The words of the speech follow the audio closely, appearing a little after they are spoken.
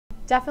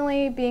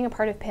Definitely being a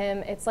part of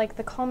PIM, it's like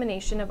the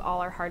culmination of all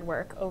our hard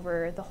work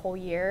over the whole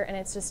year, and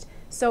it's just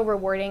so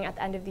rewarding at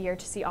the end of the year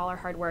to see all our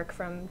hard work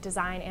from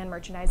design and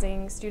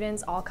merchandising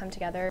students all come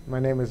together. My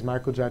name is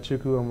Michael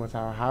Jachuku. I'm with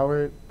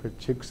Howard, but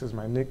Chooks is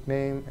my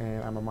nickname,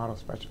 and I'm a model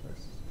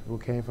specialist who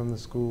came from the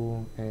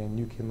school, and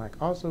you can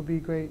also be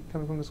great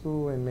coming from the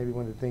school, and maybe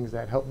one of the things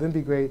that help them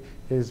be great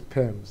is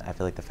PIMS. I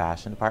feel like the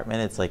fashion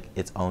department, it's like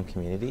its own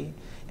community,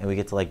 and we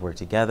get to work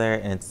together,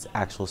 and it's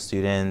actual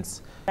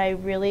students. I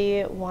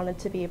really wanted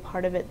to be a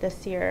part of it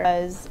this year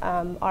as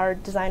our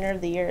designer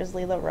of the year is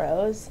Leela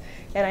Rose,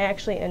 and I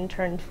actually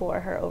interned for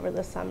her over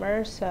the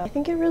summer. So I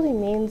think it really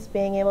means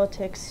being able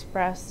to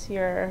express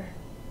your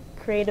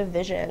creative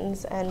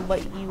visions and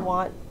what you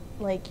want,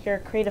 your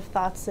creative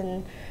thoughts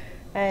and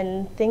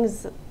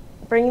things,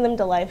 bringing them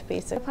to life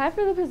basically. I applied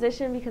for the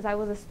position because I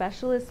was a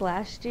specialist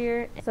last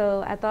year,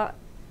 so I thought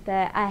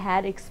that I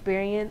had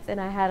experience and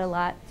I had a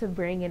lot to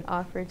bring and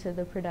offer to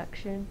the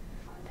production.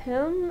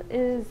 PIM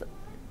is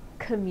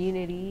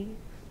community,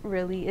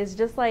 really. It's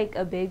just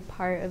a big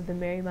part of the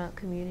Marymount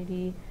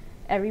community.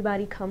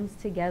 Everybody comes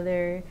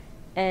together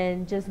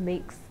and just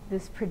makes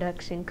this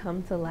production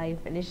come to life,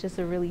 and it's just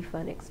a really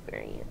fun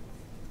experience.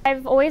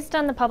 I've always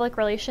done the public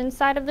relations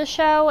side of the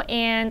show,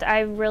 and I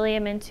really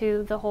am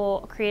into the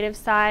whole creative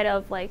side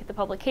of the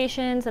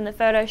publications and the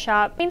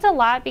Photoshop. It means a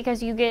lot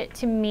because you get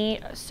to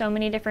meet so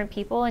many different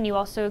people, and you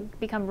also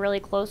become really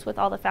close with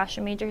all the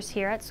fashion majors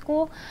here at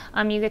school.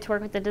 You get to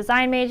work with the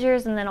design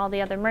majors and then all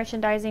the other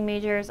merchandising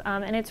majors,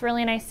 and it's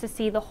really nice to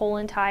see the whole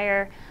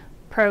entire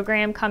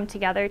program come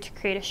together to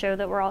create a show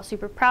that we're all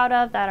super proud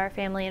of, that our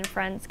family and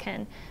friends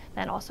can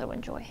then also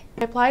enjoy.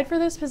 I applied for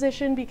this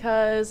position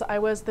because I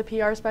was the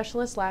PR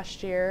specialist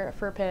last year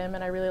for PIM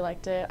and I really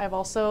liked it. I've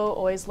also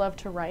always loved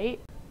to write.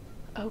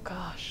 Oh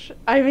gosh.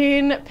 I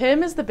mean,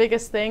 PIM is the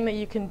biggest thing that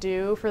you can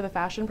do for the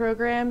fashion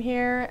program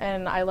here,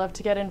 and I love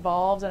to get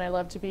involved and I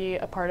love to be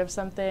a part of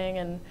something,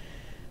 and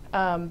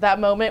that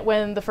moment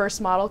when the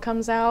first model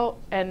comes out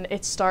and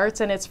it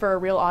starts and it's for a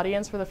real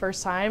audience for the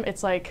first time,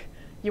 it's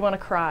you want to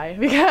cry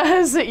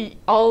because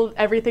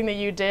everything that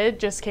you did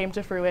just came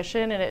to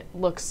fruition and it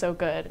looks so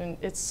good and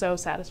it's so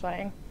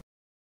satisfying.